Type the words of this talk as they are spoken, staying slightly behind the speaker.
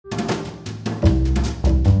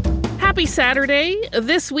Happy Saturday.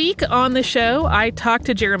 This week on the show, I talked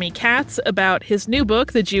to Jeremy Katz about his new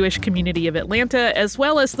book, The Jewish Community of Atlanta, as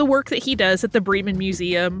well as the work that he does at the Bremen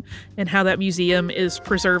Museum and how that museum is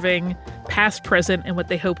preserving past, present, and what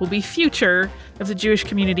they hope will be future of the Jewish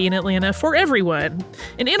community in Atlanta for everyone.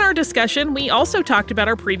 And in our discussion, we also talked about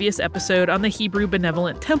our previous episode on the Hebrew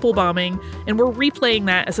Benevolent Temple bombing, and we're replaying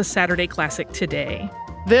that as a Saturday classic today.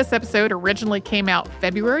 This episode originally came out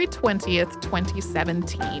February 20th,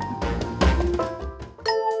 2017.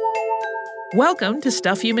 Welcome to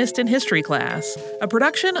Stuff You Missed in History Class, a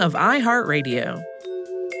production of iHeartRadio.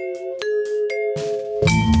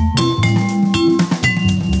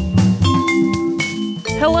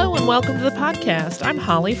 Hello and welcome to the podcast. I'm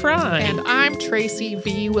Holly Fry. And I'm Tracy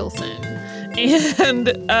V. Wilson. And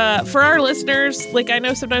for our listeners, I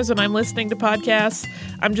know sometimes when I'm listening to podcasts,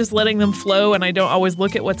 I'm just letting them flow and I don't always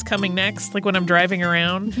look at what's coming next, when I'm driving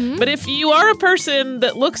around. Mm-hmm. But if you are a person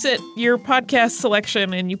that looks at your podcast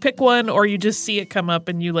selection and you pick one or you just see it come up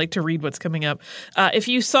and you like to read what's coming up, if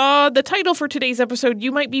you saw the title for today's episode,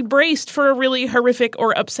 you might be braced for a really horrific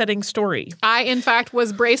or upsetting story. I, in fact,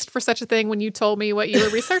 was braced for such a thing when you told me what you were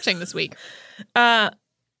researching this week. I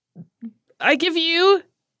give you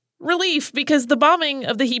relief because the bombing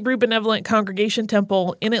of the Hebrew Benevolent Congregation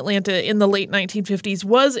Temple in Atlanta in the late 1950s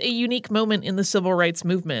was a unique moment in the civil rights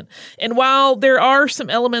movement. And while there are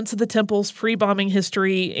some elements of the temple's pre-bombing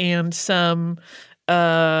history and some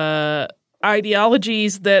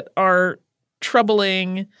ideologies that are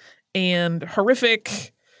troubling and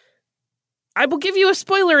horrific, I will give you a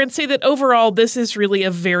spoiler and say that overall this is really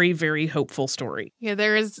a very, very hopeful story. Yeah,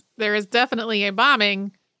 there is definitely a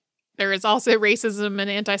bombing. There is also racism and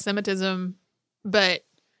anti-Semitism, but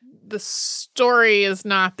the story is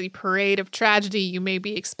not the parade of tragedy you may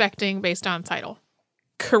be expecting based on title.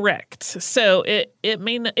 Correct. So it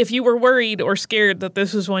may not, if you were worried or scared that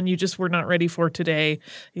this was one you just were not ready for today,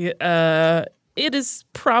 it is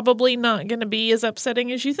probably not going to be as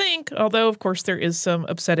upsetting as you think, although, of course, there is some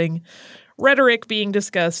upsetting rhetoric being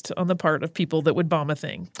discussed on the part of people that would bomb a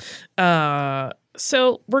thing.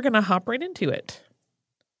 So we're going to hop right into it.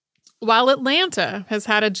 While Atlanta has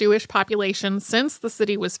had a Jewish population since the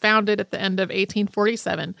city was founded at the end of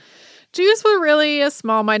 1847, Jews were really a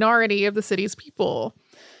small minority of the city's people.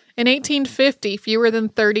 In 1850, fewer than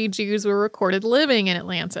 30 Jews were recorded living in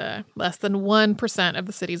Atlanta, less than 1% of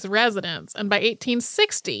the city's residents. And by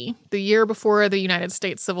 1860, the year before the United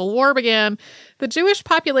States Civil War began, the Jewish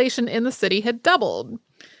population in the city had doubled.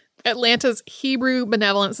 Atlanta's Hebrew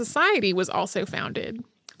Benevolent Society was also founded.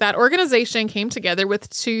 That organization came together with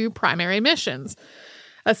two primary missions: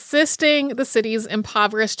 assisting the city's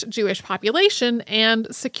impoverished Jewish population and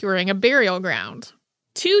securing a burial ground.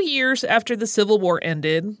 2 years after the Civil War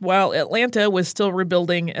ended, while Atlanta was still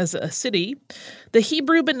rebuilding as a city, the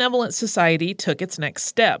Hebrew Benevolent Society took its next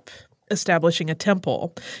step, establishing a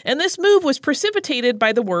temple. And this move was precipitated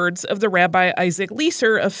by the words of the Rabbi Isaac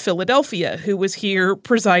Leeser of Philadelphia, who was here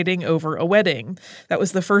presiding over a wedding. That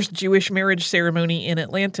was the first Jewish marriage ceremony in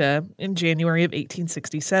Atlanta in January of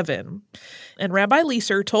 1867. And Rabbi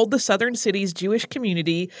Leeser told the southern city's Jewish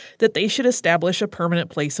community that they should establish a permanent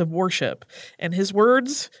place of worship. And his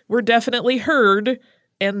words were definitely heard,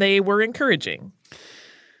 and they were encouraging.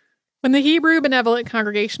 When the Hebrew Benevolent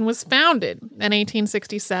Congregation was founded in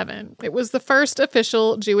 1867, it was the first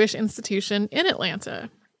official Jewish institution in Atlanta.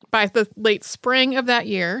 By the late spring of that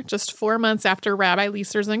year, just 4 months after Rabbi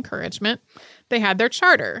Leeser's encouragement, they had their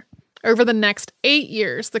charter. Over the next 8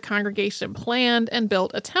 years, the congregation planned and built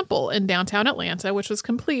a temple in downtown Atlanta, which was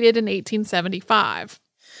completed in 1875.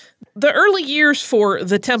 The early years for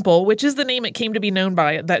the temple, which is the name it came to be known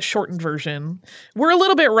by, that shortened version, were a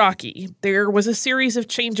little bit rocky. There was a series of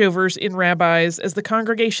changeovers in rabbis as the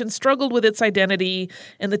congregation struggled with its identity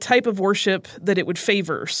and the type of worship that it would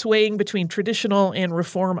favor, swaying between traditional and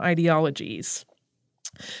reform ideologies.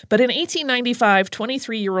 But in 1895,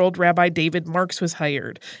 23-year-old Rabbi David Marks was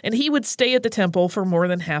hired, and he would stay at the temple for more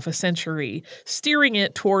than half a century, steering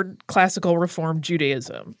it toward classical Reform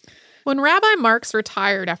Judaism. When Rabbi Marks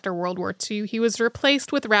retired after World War II, he was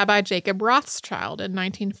replaced with Rabbi Jacob Rothschild in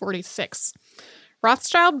 1946.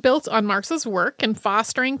 Rothschild built on Marks's work in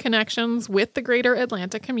fostering connections with the greater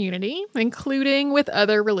Atlanta community, including with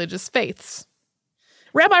other religious faiths.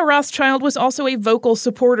 Rabbi Rothschild was also a vocal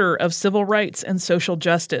supporter of civil rights and social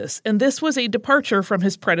justice, and this was a departure from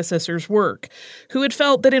his predecessor's work, who had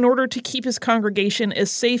felt that in order to keep his congregation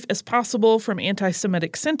as safe as possible from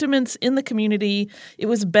anti-Semitic sentiments in the community, it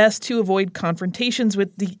was best to avoid confrontations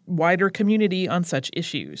with the wider community on such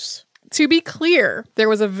issues. To be clear, there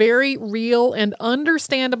was a very real and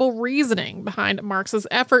understandable reasoning behind Marx's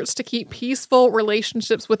efforts to keep peaceful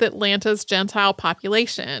relationships with Atlanta's Gentile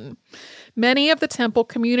population. Many of the temple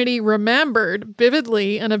community remembered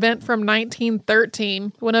vividly an event from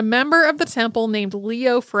 1913 when a member of the temple named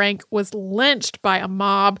Leo Frank was lynched by a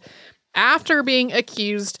mob after being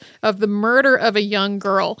accused of the murder of a young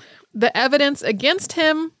girl. The evidence against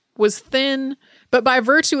him was thin, but by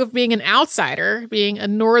virtue of being an outsider, being a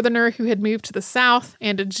northerner who had moved to the South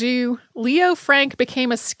and a Jew, Leo Frank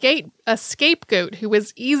became a scapegoat who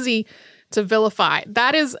was easy to vilify.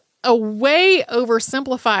 That is a way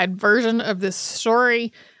oversimplified version of this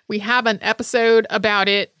story. We have an episode about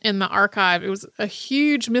it in the archive. It was a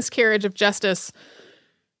huge miscarriage of justice.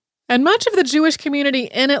 And much of the Jewish community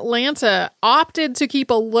in Atlanta opted to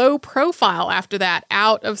keep a low profile after that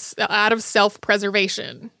out of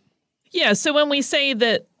self-preservation. Yeah, so when we say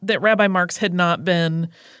that Rabbi Marx had not been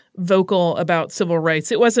vocal about civil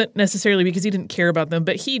rights, it wasn't necessarily because he didn't care about them,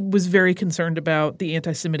 but he was very concerned about the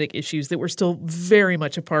anti-Semitic issues that were still very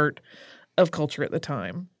much a part of culture at the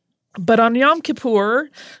time. But on Yom Kippur,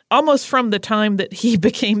 almost from the time that he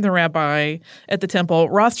became the rabbi at the temple,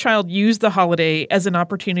 Rothschild used the holiday as an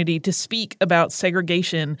opportunity to speak about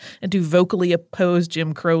segregation and to vocally oppose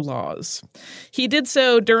Jim Crow laws. He did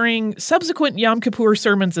so during subsequent Yom Kippur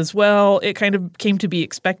sermons as well. It kind of came to be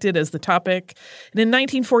expected as the topic. And in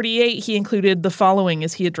 1948, he included the following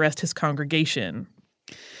as he addressed his congregation.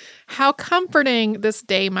 How comforting this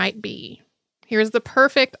day might be. Here's the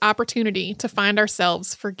perfect opportunity to find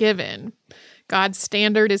ourselves forgiven. God's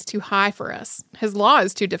standard is too high for us. His law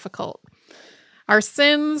is too difficult. Our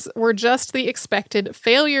sins were just the expected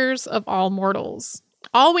failures of all mortals.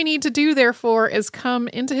 All we need to do, therefore, is come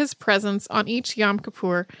into his presence on each Yom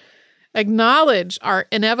Kippur, acknowledge our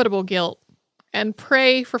inevitable guilt, and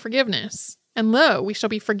pray for forgiveness. And lo, we shall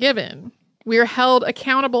be forgiven. We are held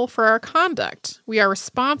accountable for our conduct. We are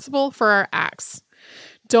responsible for our acts.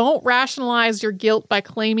 Don't rationalize your guilt by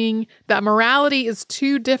claiming that morality is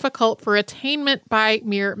too difficult for attainment by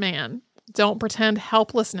mere man. Don't pretend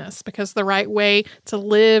helplessness because the right way to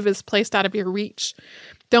live is placed out of your reach.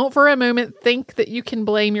 Don't for a moment think that you can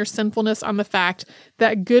blame your sinfulness on the fact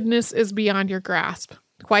that goodness is beyond your grasp.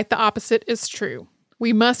 Quite the opposite is true.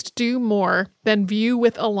 We must do more than view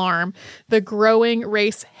with alarm the growing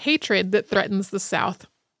race hatred that threatens the South.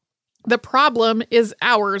 The problem is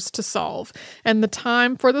ours to solve, and the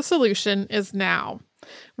time for the solution is now.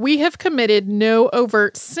 We have committed no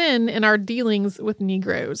overt sin in our dealings with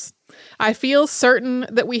Negroes. I feel certain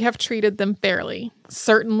that we have treated them fairly.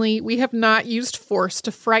 Certainly, we have not used force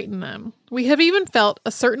to frighten them. We have even felt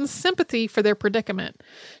a certain sympathy for their predicament.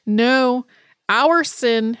 No, our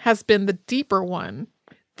sin has been the deeper one,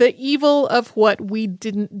 the evil of what we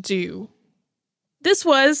didn't do. This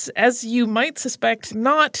was, as you might suspect,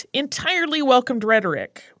 not entirely welcomed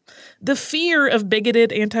rhetoric. The fear of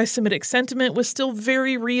bigoted anti-Semitic sentiment was still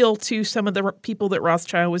very real to some of the people that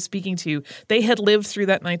Rothschild was speaking to. They had lived through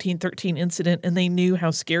that 1913 incident, and they knew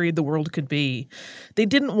how scary the world could be. They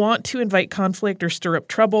didn't want to invite conflict or stir up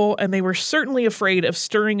trouble, and they were certainly afraid of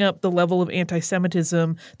stirring up the level of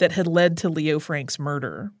anti-Semitism that had led to Leo Frank's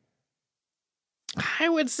murder. I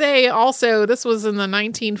would say also this was in the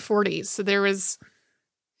 1940s, so there was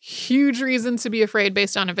huge reason to be afraid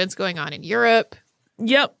based on events going on in Europe.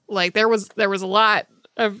 Yep. Like there was a lot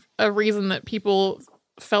of a reason that people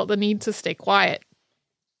felt the need to stay quiet.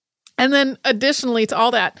 And then additionally to all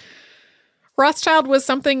that, Rothschild was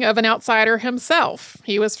something of an outsider himself.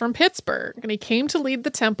 He was from Pittsburgh, and he came to lead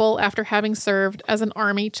the temple after having served as an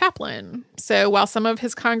army chaplain. So while some of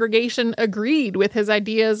his congregation agreed with his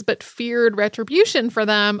ideas but feared retribution for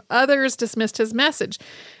them, others dismissed his message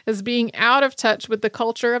as being out of touch with the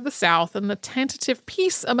culture of the South and the tentative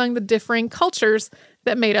peace among the differing cultures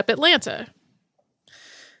that made up Atlanta.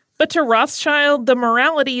 But to Rothschild, the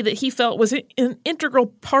morality that he felt was an integral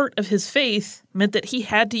part of his faith meant that he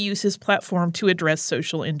had to use his platform to address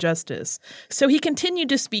social injustice. So he continued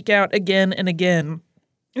to speak out again and again,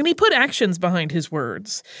 and he put actions behind his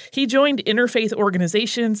words. He joined interfaith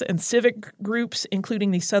organizations and civic groups,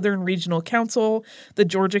 including the Southern Regional Council, the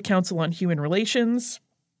Georgia Council on Human Relations,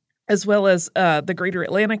 as well as the Greater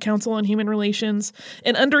Atlanta Council on Human Relations.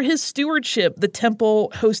 And under his stewardship, the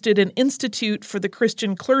temple hosted an institute for the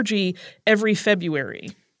Christian clergy every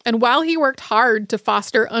February. And while he worked hard to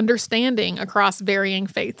foster understanding across varying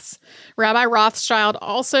faiths, Rabbi Rothschild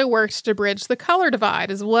also worked to bridge the color divide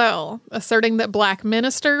as well, asserting that Black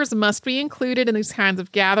ministers must be included in these kinds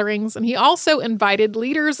of gatherings. And he also invited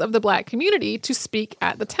leaders of the Black community to speak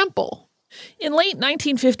at the temple. In late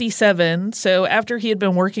 1957, so after he had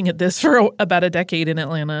been working at this for about a decade in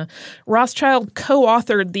Atlanta, Rothschild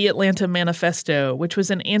co-authored the Atlanta Manifesto, which was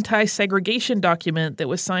an anti-segregation document that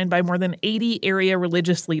was signed by more than 80 area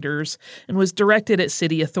religious leaders and was directed at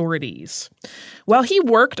city authorities. While he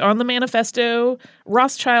worked on the manifesto,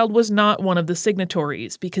 Rothschild was not one of the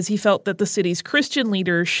signatories because he felt that the city's Christian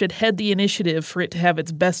leaders should head the initiative for it to have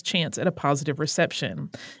its best chance at a positive reception.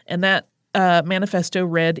 And that manifesto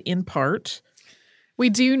read in part, "We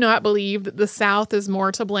do not believe that the South is more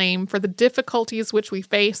to blame for the difficulties which we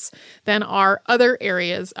face than are other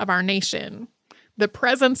areas of our nation. The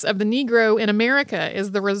presence of the Negro in America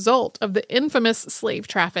is the result of the infamous slave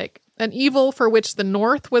traffic, an evil for which the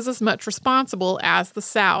North was as much responsible as the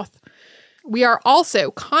South. We are also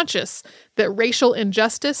conscious that racial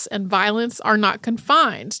injustice and violence are not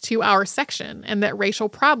confined to our section and that racial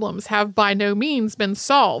problems have by no means been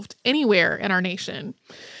solved anywhere in our nation.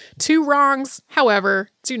 Two wrongs, however,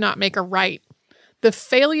 do not make a right. The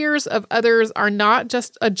failures of others are not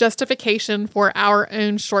just a justification for our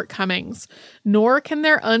own shortcomings, nor can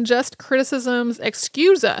their unjust criticisms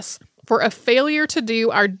excuse us for a failure to do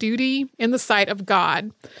our duty in the sight of God.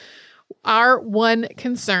 Our one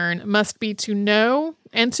concern must be to know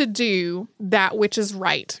and to do that which is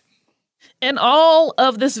right." And all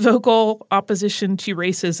of this vocal opposition to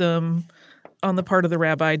racism on the part of the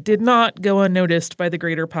rabbi did not go unnoticed by the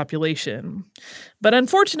greater population. But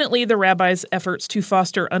unfortunately, the rabbi's efforts to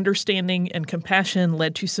foster understanding and compassion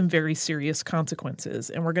led to some very serious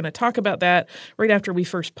consequences. And we're going to talk about that right after we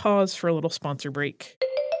first pause for a little sponsor break.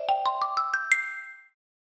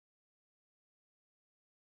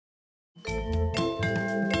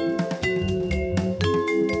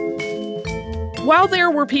 While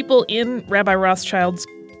there were people in Rabbi Rothschild's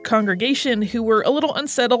congregation who were a little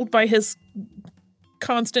unsettled by his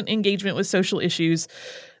constant engagement with social issues,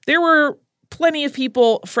 there were plenty of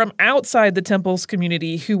people from outside the temple's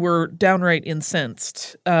community who were downright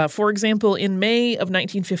incensed. For example, in May of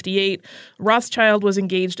 1958, Rothschild was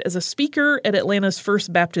engaged as a speaker at Atlanta's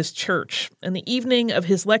First Baptist Church. And the evening of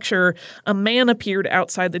his lecture, a man appeared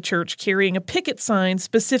outside the church carrying a picket sign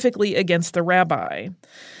specifically against the rabbi.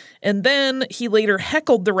 And then he later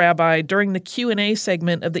heckled the rabbi during the Q&A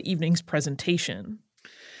segment of the evening's presentation.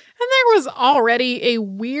 And there was already a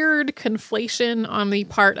weird conflation on the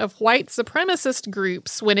part of white supremacist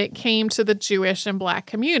groups when it came to the Jewish and Black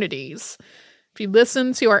communities. If you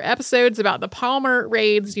listen to our episodes about the Palmer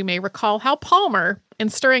raids, you may recall how Palmer, in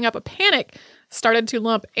stirring up a panic, started to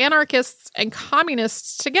lump anarchists and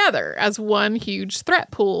communists together as one huge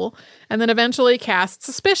threat pool, and then eventually cast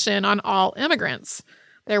suspicion on all immigrants.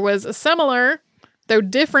 There was a similar, though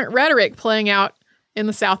different rhetoric playing out in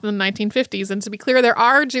the South in the 1950s. And to be clear, there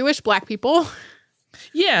are Jewish Black people.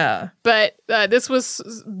 Yeah. But this was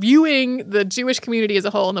viewing the Jewish community as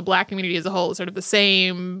a whole and the Black community as a whole as sort of the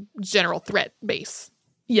same general threat base.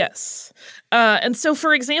 Yes. And so,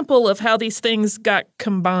 for example, of how these things got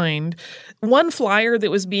combined, one flyer that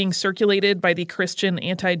was being circulated by the Christian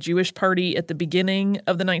anti-Jewish party at the beginning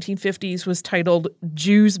of the 1950s was titled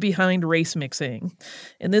 "Jews Behind Race Mixing."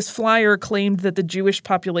 And this flyer claimed that the Jewish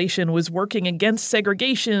population was working against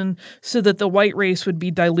segregation so that the white race would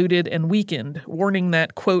be diluted and weakened, warning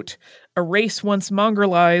that, quote, "a race once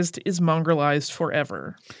mongrelized is mongrelized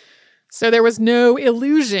forever." So there was no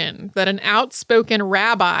illusion that an outspoken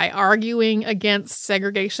rabbi arguing against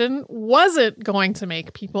segregation wasn't going to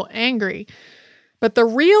make people angry. But the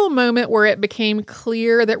real moment where it became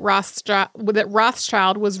clear that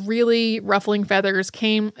Rothschild was really ruffling feathers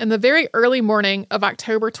came in the very early morning of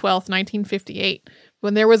October 12th, 1958,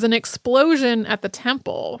 when there was an explosion at the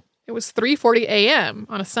temple. It was 3:40 a.m.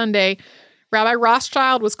 on a Sunday. Rabbi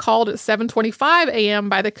Rothschild was called at 7:25 a.m.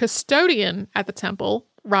 by the custodian at the temple,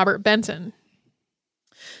 Robert Benton.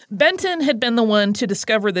 Benton had been the one to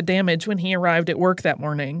discover the damage when he arrived at work that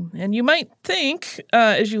morning. And you might think,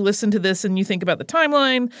 as you listen to this and you think about the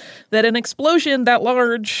timeline, that an explosion that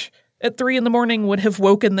large at 3 a.m. would have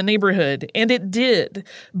woken the neighborhood. And it did.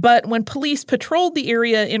 But when police patrolled the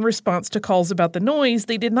area in response to calls about the noise,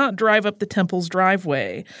 they did not drive up the temple's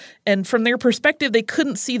driveway. And from their perspective, they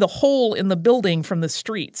couldn't see the hole in the building from the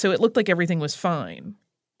street. So it looked like everything was fine.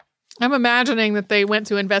 I'm imagining that they went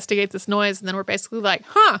to investigate this noise and then were basically like,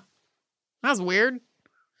 that was weird.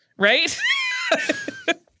 Right?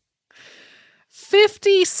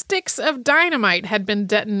 50 sticks of dynamite had been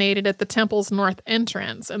detonated at the temple's north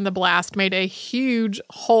entrance, and the blast made a huge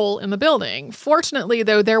hole in the building. Fortunately,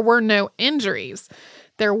 though, there were no injuries.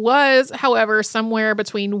 There was, however, somewhere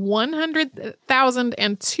between $100,000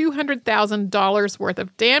 and $200,000 worth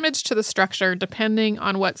of damage to the structure, depending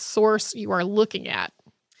on what source you are looking at.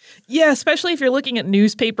 Yeah, especially if you're looking at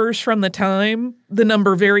newspapers from the time, the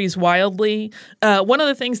number varies wildly. One of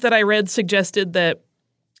the things that I read suggested that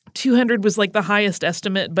 200 was like the highest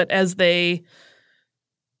estimate, but as they,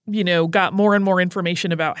 got more and more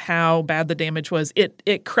information about how bad the damage was,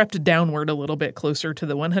 it crept downward a little bit closer to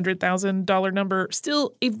the $100,000 number.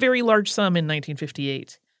 Still a very large sum in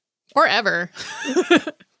 1958. Or ever.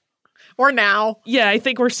 Or now. Yeah, I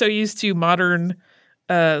think we're so used to modern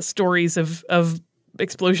stories of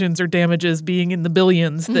explosions or damages being in the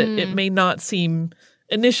billions that it may not seem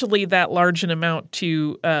initially that large an amount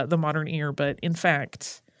to the modern ear, but in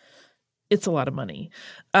fact, it's a lot of money.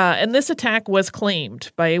 And this attack was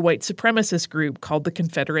claimed by a white supremacist group called the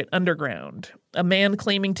Confederate Underground. A man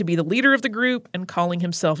claiming to be the leader of the group and calling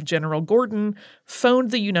himself General Gordon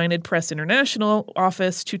phoned the United Press International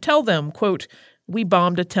office to tell them, quote, "We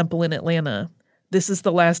bombed a temple in Atlanta. This is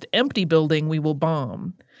the last empty building we will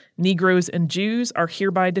bomb. Negroes and Jews are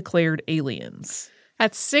hereby declared aliens."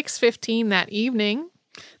 At 6:15 that evening,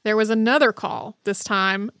 there was another call, this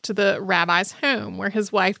time to the rabbi's home, where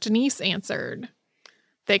his wife Denise answered.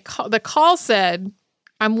 The call said,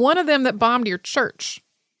 "I'm one of them that bombed your church.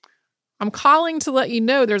 I'm calling to let you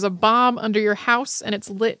know there's a bomb under your house and it's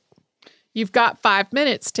lit. You've got 5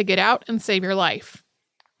 minutes to get out and save your life."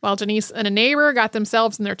 While Denise and a neighbor got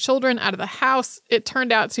themselves and their children out of the house, it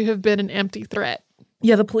turned out to have been an empty threat.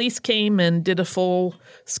 Yeah, the police came and did a full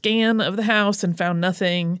scan of the house and found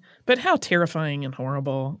nothing. But how terrifying and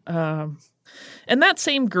horrible. And that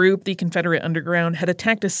same group, the Confederate Underground, had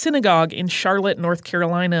attacked a synagogue in Charlotte, North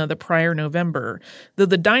Carolina the prior November, though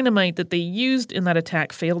the dynamite that they used in that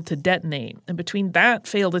attack failed to detonate. And between that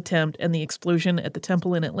failed attempt and the explosion at the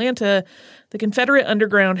temple in Atlanta, the Confederate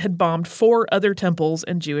Underground had bombed 4 other temples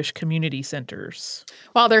and Jewish community centers.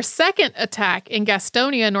 While their second attack in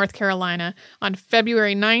Gastonia, North Carolina, on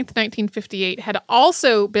February 9th, 1958, had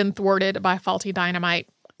also been thwarted by faulty dynamite.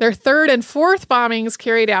 Their third and fourth bombings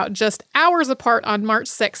carried out just hours apart on March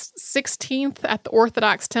 16th at the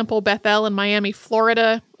Orthodox Temple Bethel in Miami,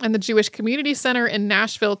 Florida, and the Jewish Community Center in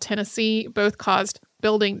Nashville, Tennessee, both caused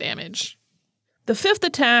building damage. The fifth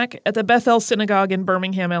attack at the Bethel Synagogue in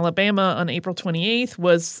Birmingham, Alabama on April 28th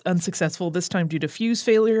was unsuccessful, this time due to fuse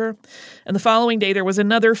failure. And the following day, there was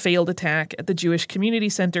another failed attack at the Jewish Community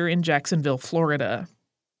Center in Jacksonville, Florida.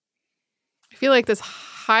 I feel like this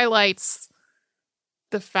highlights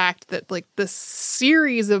the fact that like the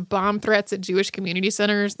series of bomb threats at Jewish community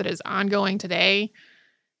centers that is ongoing today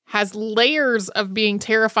has layers of being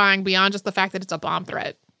terrifying beyond just the fact that it's a bomb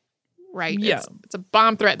threat, right? Yeah. It's a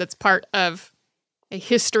bomb threat that's part of a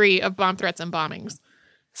history of bomb threats and bombings,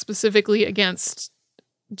 specifically against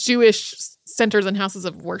Jewish centers and houses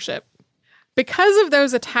of worship. Because of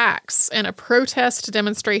those attacks and a protest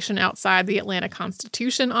demonstration outside the Atlanta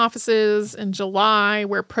Constitution offices in July,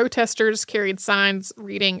 where protesters carried signs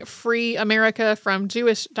reading "Free America from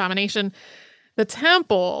Jewish Domination," the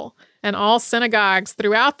temple and all synagogues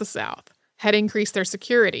throughout the South had increased their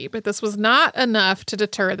security, but this was not enough to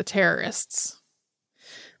deter the terrorists.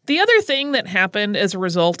 The other thing that happened as a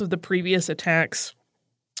result of the previous attacks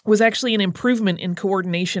was actually an improvement in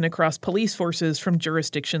coordination across police forces from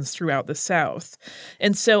jurisdictions throughout the South.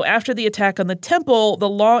 And so after the attack on the temple, the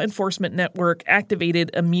law enforcement network activated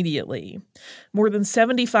immediately. More than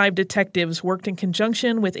 75 detectives worked in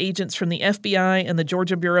conjunction with agents from the FBI and the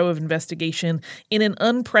Georgia Bureau of Investigation in an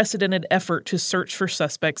unprecedented effort to search for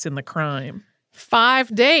suspects in the crime.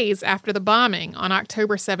 5 days after the bombing, on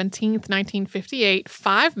October 17th, 1958,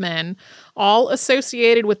 5 men, all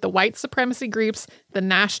associated with the white supremacy groups, the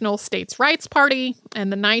National States Rights Party and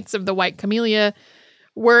the Knights of the White Camellia,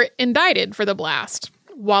 were indicted for the blast.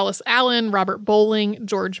 Wallace Allen, Robert Bowling,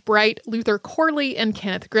 George Bright, Luther Corley, and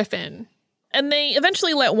Kenneth Griffin. And they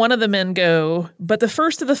eventually let one of the men go, but the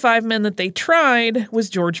first of the 5 men that they tried was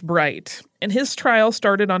George Bright. And his trial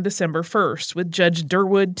started on December 1st, with Judge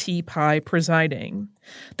Durwood T. Pye presiding.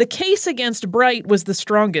 The case against Bright was the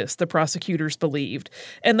strongest, the prosecutors believed,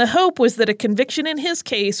 and the hope was that a conviction in his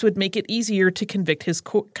case would make it easier to convict his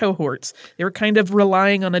cohorts. They were kind of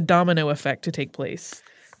relying on a domino effect to take place.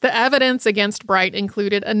 The evidence against Bright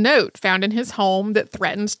included a note found in his home that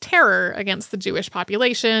threatened terror against the Jewish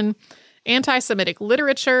population, anti-Semitic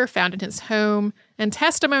literature found in his home, and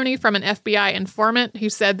testimony from an FBI informant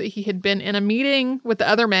who said that he had been in a meeting with the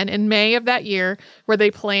other men in May of that year where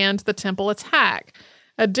they planned the temple attack.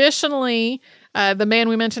 Additionally, the man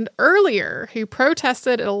we mentioned earlier who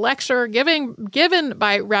protested at a lecture given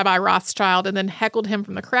by Rabbi Rothschild and then heckled him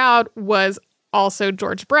from the crowd was also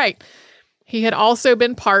George Bright. He had also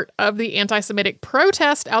been part of the anti-Semitic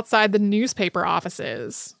protest outside the newspaper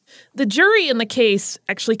offices. The jury in the case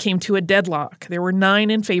actually came to a deadlock. There were 9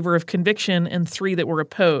 in favor of conviction and 3 that were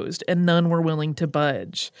opposed, and none were willing to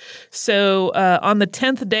budge. So on the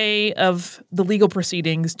 10th day of the legal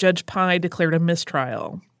proceedings, Judge Pye declared a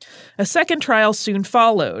mistrial. A second trial soon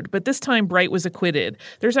followed, but this time Bright was acquitted.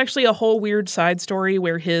 There's actually a whole weird side story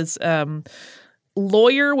where his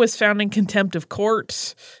lawyer was found in contempt of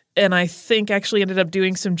court, and I think actually ended up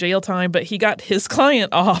doing some jail time, but he got his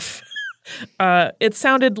client off. It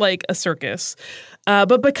sounded like a circus.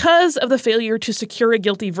 But because of the failure to secure a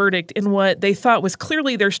guilty verdict in what they thought was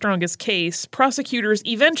clearly their strongest case, prosecutors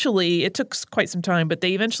eventually, it took quite some time, but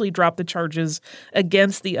they eventually dropped the charges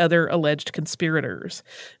against the other alleged conspirators.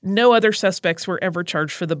 No other suspects were ever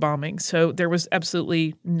charged for the bombing, so there was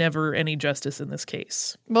absolutely never any justice in this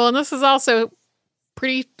case. Well, and this is also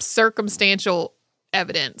pretty circumstantial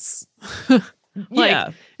evidence.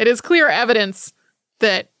 Yeah. It is clear evidence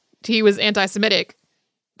that he was anti-Semitic,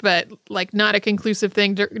 but not a conclusive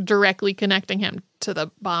thing directly connecting him to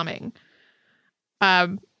the bombing.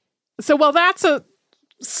 So while that's a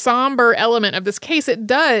somber element of this case, it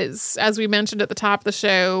does, as we mentioned at the top of the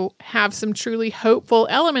show, have some truly hopeful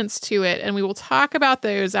elements to it, and we will talk about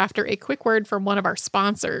those after a quick word from one of our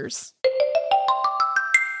sponsors.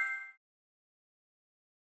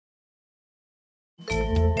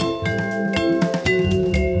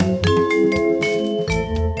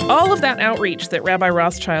 All of that outreach that Rabbi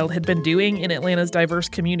Rothschild had been doing in Atlanta's diverse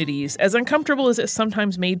communities, as uncomfortable as it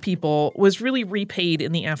sometimes made people, was really repaid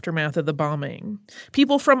in the aftermath of the bombing.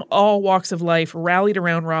 People from all walks of life rallied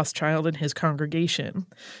around Rothschild and his congregation.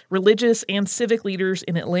 Religious and civic leaders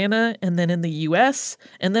in Atlanta and then in the U.S.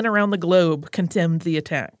 and then around the globe condemned the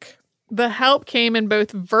attack. The help came in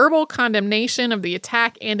both verbal condemnation of the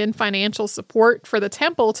attack and in financial support for the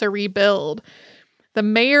temple to rebuild. The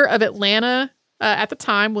mayor of Atlanta at the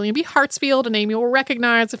time, William B. Hartsfield, a name you will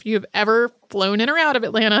recognize if you have ever flown in or out of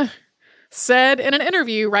Atlanta, said in an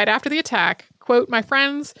interview right after the attack, quote, "My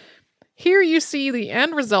friends, here you see the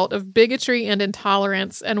end result of bigotry and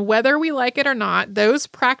intolerance, and whether we like it or not, those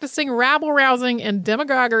practicing rabble-rousing and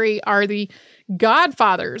demagoguery are the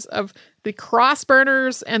godfathers of the cross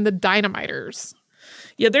burners and the dynamiters."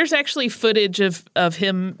 Yeah, there's actually footage of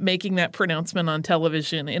him making that pronouncement on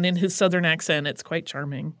television, and in his Southern accent, it's quite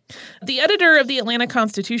charming. The editor of the Atlanta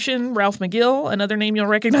Constitution, Ralph McGill, another name you'll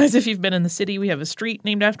recognize if you've been in the city, we have a street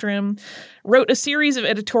named after him, wrote a series of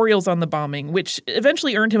editorials on the bombing, which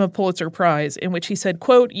eventually earned him a Pulitzer Prize, in which he said,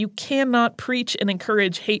 quote, "You cannot preach and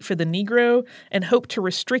encourage hate for the Negro and hope to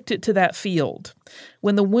restrict it to that field.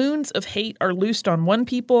 When the wounds of hate are loosed on one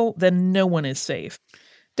people, then no one is safe."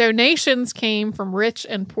 Donations came from rich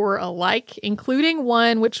and poor alike, including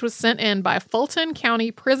one which was sent in by Fulton County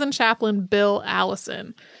Prison Chaplain Bill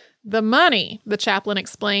Allison. The money, the chaplain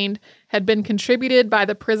explained, had been contributed by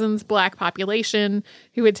the prison's Black population,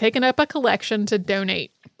 who had taken up a collection to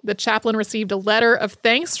donate. The chaplain received a letter of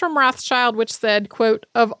thanks from Rothschild, which said, quote,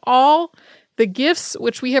 "Of all the gifts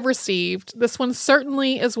which we have received, this one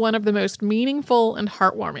certainly is one of the most meaningful and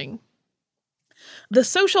heartwarming." The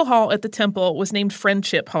social hall at the temple was named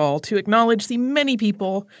Friendship Hall to acknowledge the many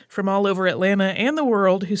people from all over Atlanta and the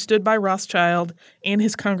world who stood by Rothschild and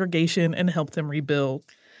his congregation and helped them rebuild.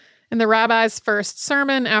 In the rabbi's first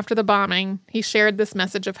sermon after the bombing, he shared this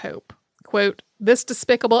message of hope. Quote, "This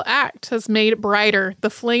despicable act has made brighter the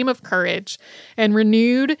flame of courage and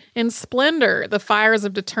renewed in splendor the fires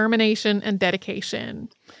of determination and dedication.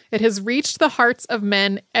 It has reached the hearts of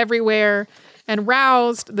men everywhere and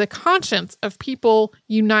roused the conscience of people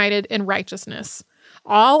united in righteousness.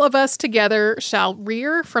 All of us together shall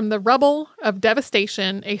rear from the rubble of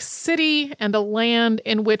devastation a city and a land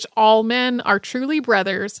in which all men are truly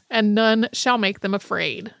brothers, and none shall make them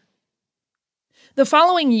afraid." The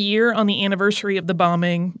following year, on the anniversary of the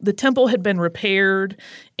bombing, the temple had been repaired,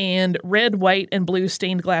 and red, white, and blue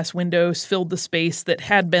stained glass windows filled the space that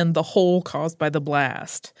had been the hole caused by the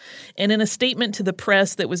blast. And in a statement to the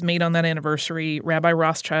press that was made on that anniversary, Rabbi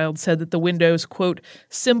Rothschild said that the windows, quote,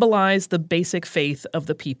 "symbolize the basic faith of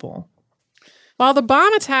the people." While the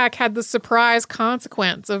bomb attack had the surprise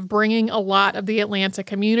consequence of bringing a lot of the Atlanta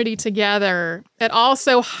community together, it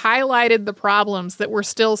also highlighted the problems that were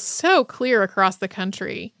still so clear across the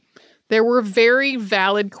country. There were very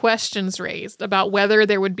valid questions raised about whether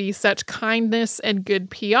there would be such kindness and good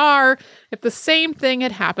PR if the same thing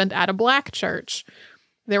had happened at a Black church.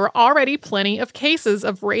 There were already plenty of cases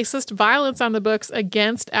of racist violence on the books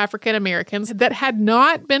against African Americans that had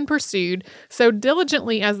not been pursued so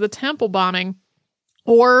diligently as the temple bombing,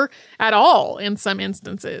 or at all in some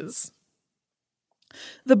instances.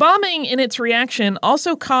 The bombing in its reaction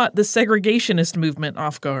also caught the segregationist movement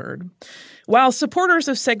off guard. While supporters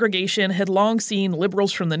of segregation had long seen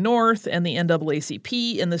liberals from the North and the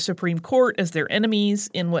NAACP and the Supreme Court as their enemies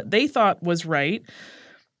in what they thought was right,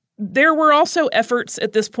 there were also efforts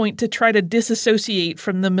at this point to try to disassociate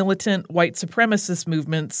from the militant white supremacist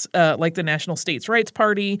movements like the National States Rights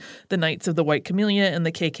Party, the Knights of the White Camellia, and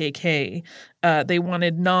the KKK. They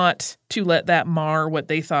wanted not to let that mar what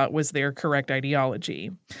they thought was their correct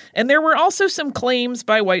ideology. And there were also some claims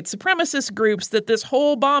by white supremacist groups that this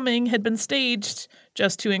whole bombing had been staged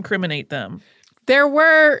just to incriminate them. There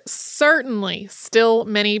were certainly still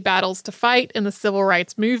many battles to fight in the civil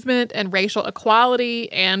rights movement, and racial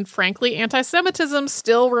equality and, frankly, anti-Semitism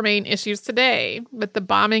still remain issues today. But the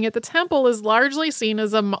bombing at the temple is largely seen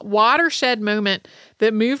as a watershed moment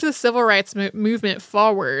that moved the civil rights movement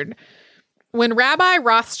forward. When Rabbi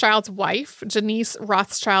Rothschild's wife, Janice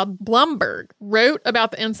Rothschild Blumberg, wrote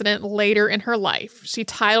about the incident later in her life, she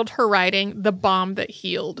titled her writing "The Bomb That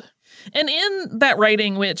Healed." And in that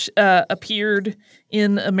writing, which appeared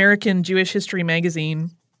in American Jewish History magazine,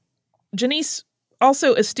 Janice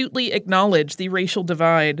also astutely acknowledged the racial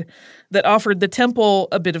divide that offered the temple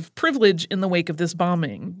a bit of privilege in the wake of this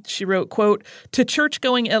bombing. She wrote, quote, "To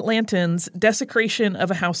church-going Atlantans, desecration of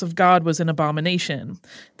a house of God was an abomination.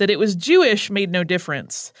 That it was Jewish made no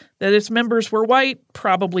difference. That its members were white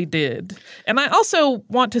probably did." And I also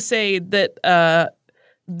want to say that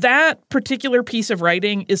that particular piece of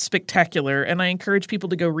writing is spectacular, and I encourage people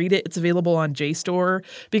to go read it. It's available on JSTOR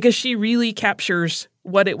because she really captures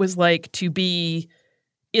what it was like to be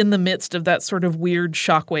in the midst of that sort of weird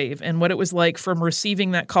shockwave and what it was like from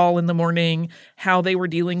receiving that call in the morning, how they were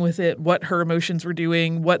dealing with it, what her emotions were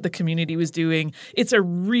doing, what the community was doing. It's a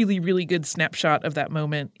really, really good snapshot of that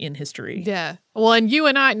moment in history. Yeah. Well, and you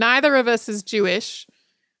and I, neither of us is Jewish.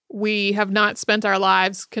 We have not spent our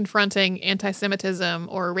lives confronting anti-Semitism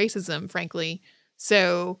or racism, frankly.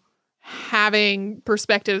 So having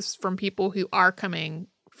perspectives from people who are coming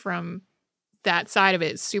from that side of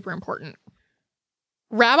it is super important.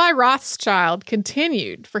 Rabbi Rothschild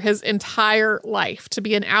continued for his entire life to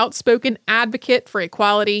be an outspoken advocate for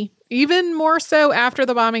equality, even more so after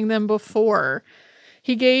the bombing than before.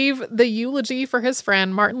 He gave the eulogy for his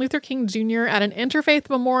friend Martin Luther King Jr. at an interfaith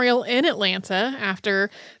memorial in Atlanta after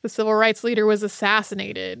the civil rights leader was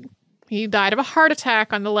assassinated. He died of a heart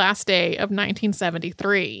attack on the last day of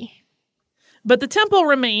 1973. But the temple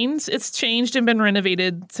remains. It's changed and been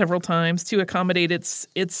renovated several times to accommodate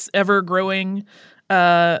its ever-growing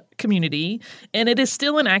community, and it is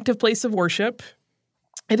still an active place of worship.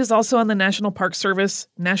 It is also on the National Park Service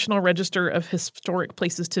National Register of Historic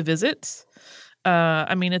Places to Visit.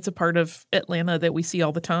 It's a part of Atlanta that we see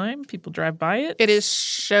all the time. People drive by it. It is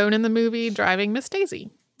shown in the movie Driving Miss Daisy.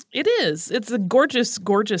 It is. It's a gorgeous,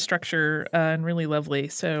 gorgeous structure and really lovely.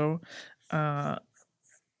 So that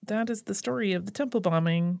is the story of the temple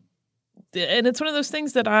bombing. And it's one of those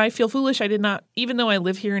things that I feel foolish. I did not, even though I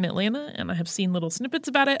live here in Atlanta and I have seen little snippets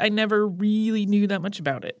about it, I never really knew that much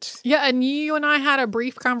about it. Yeah, and you and I had a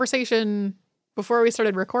brief conversation before we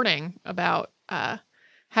started recording about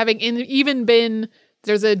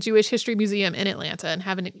there's a Jewish History Museum in Atlanta, and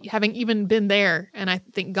having even been there, and I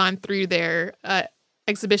think gone through their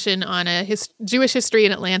exhibition on Jewish history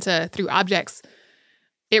in Atlanta through objects,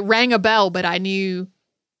 it rang a bell, but I knew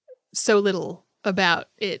so little about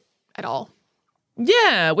it at all.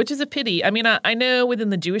 Yeah, which is a pity. I mean, I know within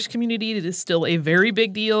the Jewish community it is still a very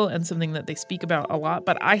big deal and something that they speak about a lot,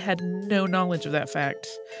 but I had no knowledge of that fact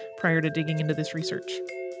prior to digging into this research.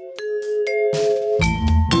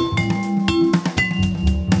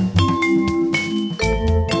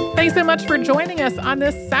 Thanks so much for joining us on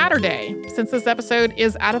this Saturday. Since this episode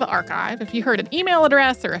is out of the archive, if you heard an email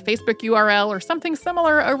address or a Facebook URL or something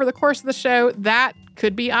similar over the course of the show, that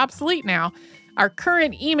could be obsolete now. Our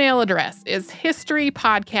current email address is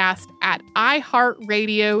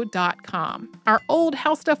historypodcast@iheartradio.com. Our old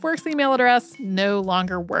How Stuff Works email address no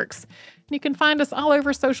longer works. You can find us all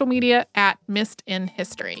over social media at Missed in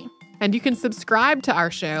History. And you can subscribe to our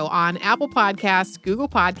show on Apple Podcasts, Google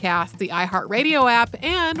Podcasts, the iHeartRadio app,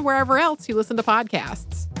 and wherever else you listen to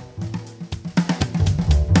podcasts.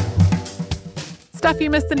 Stuff You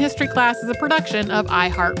Missed in History Class is a production of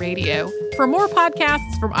iHeartRadio. For more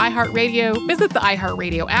podcasts from iHeartRadio, visit the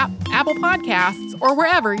iHeartRadio app, Apple Podcasts, or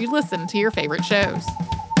wherever you listen to your favorite shows.